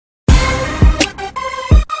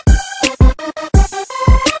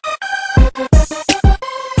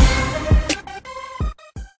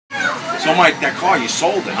Mike, that car, you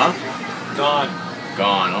sold it, huh? Gone.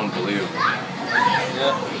 Gone, unbelievable.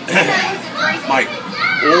 Yeah. Mike,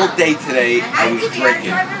 all day today I was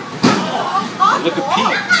drinking. Look at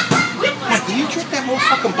Pete. Mike, did you drink that whole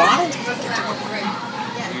fucking bottle?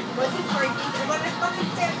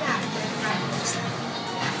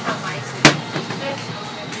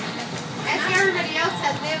 Everybody else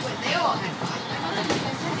has their one. They all had vodka.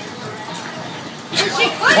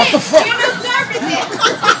 What the fuck? You deserve it.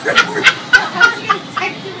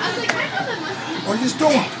 What are you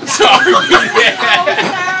doing? Sorry, Pete.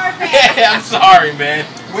 Yeah, I'm sorry, man.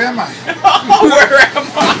 Where am I? Where am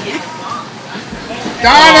I?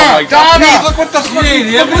 Donna! Oh Donna! Pete, look what the fuck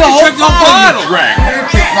you Yeah, look at the whole bottle. I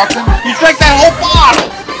didn't drink nothing. You drank that whole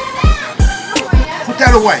bottle. Put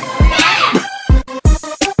that away.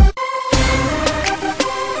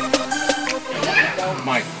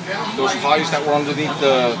 Mike, those tires that were underneath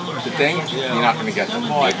the thing, you're not going to get them.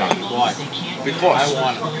 Why? They're done. Why? Because I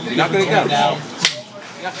want them. you're not going to get them. Now.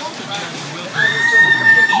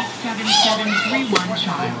 7731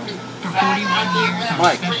 child. For 41 years, our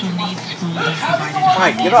Mike. special needs school has provided Mike,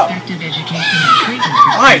 highly get up. effective education and treatment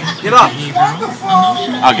for Mike, students get with up. behavioral,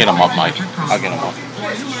 emotional, I'll get 'em up, and Mike. behavior I'll get 'em up. problems.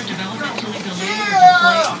 Or who are developmentally delayed or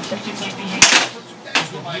display autistic-like behavior.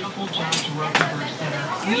 The beautiful George Rosenberg Center.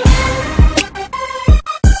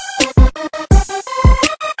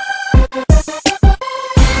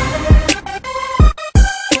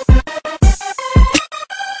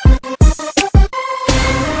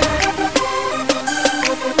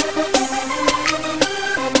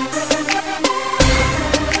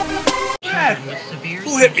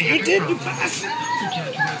 Who hit me? You did, you bastard.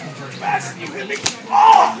 Bastard, you hit me.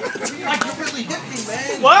 Oh! Like you really hit me,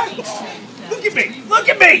 man. What? Look at me. Look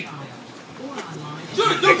at me.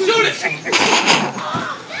 Shoot it, shoot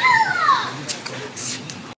it.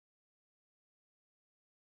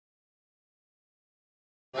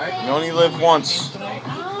 You only live once.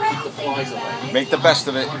 Make the best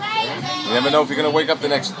of it. You never know if you're going to wake up the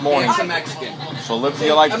next morning. So live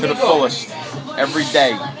your life to the fullest. Every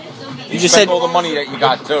day. You just spend all the money that you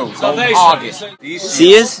got too. Don't target.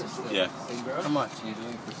 Sears? Yeah. How much?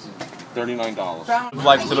 $39. Live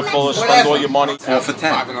life to the fullest. Spend all your money. 4 for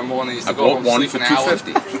 $10. I bought one for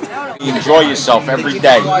 $2.50. Enjoy yourself every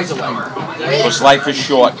day. Because life is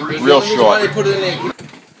short. Real short.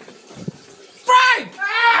 Frank!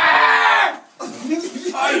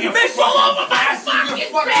 You missed all over my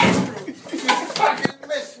fucking face! You fucking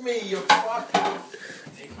missed me, you fuck.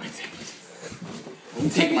 Take my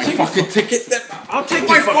ticket. Take my fucking ticket? I'll take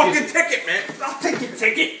my fucking ticket, man. I'll take your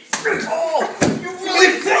ticket. Oh, you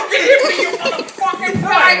really fucking hit me, you motherfucking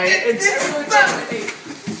pride.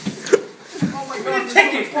 Give me the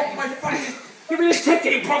ticket. Broke my fucking. Give me the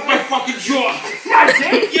ticket. He broke my fucking jaw. That's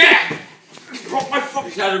it? Yeah. Broke my fucking.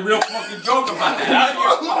 He's had a real fucking joke about that.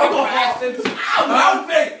 Help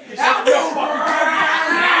me! Help me!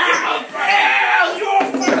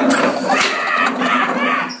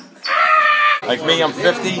 Like me, I'm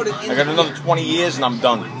 50. I got another 20 years and I'm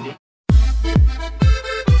done.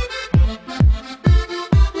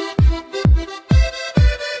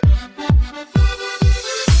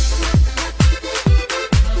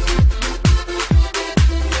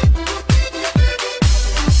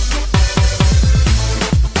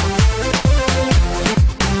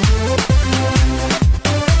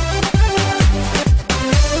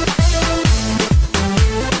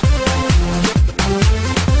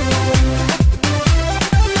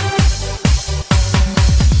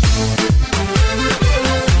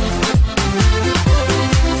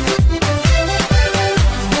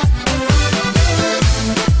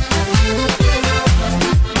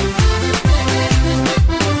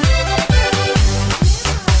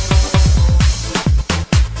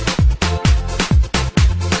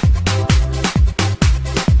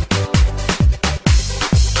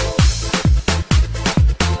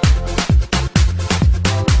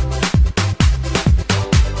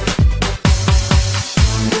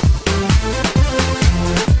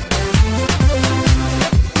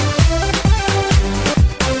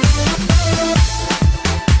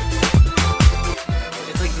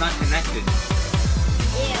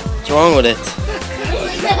 What's wrong with it?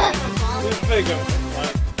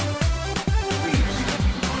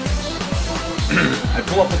 I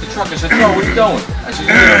pull up with the truck. I said, "Joe, what are you doing?" I said,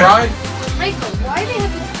 "You need a ride?" Michael, why do they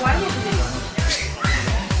have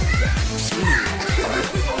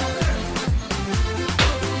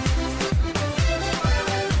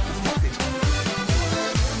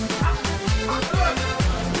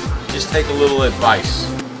Just take a little advice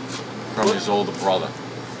from his older brother.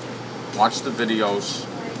 Watch the videos,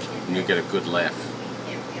 and you get a good laugh.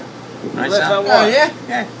 Right, Sam? Oh, yeah?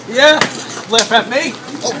 Yeah. Yeah. Laugh at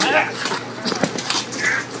me?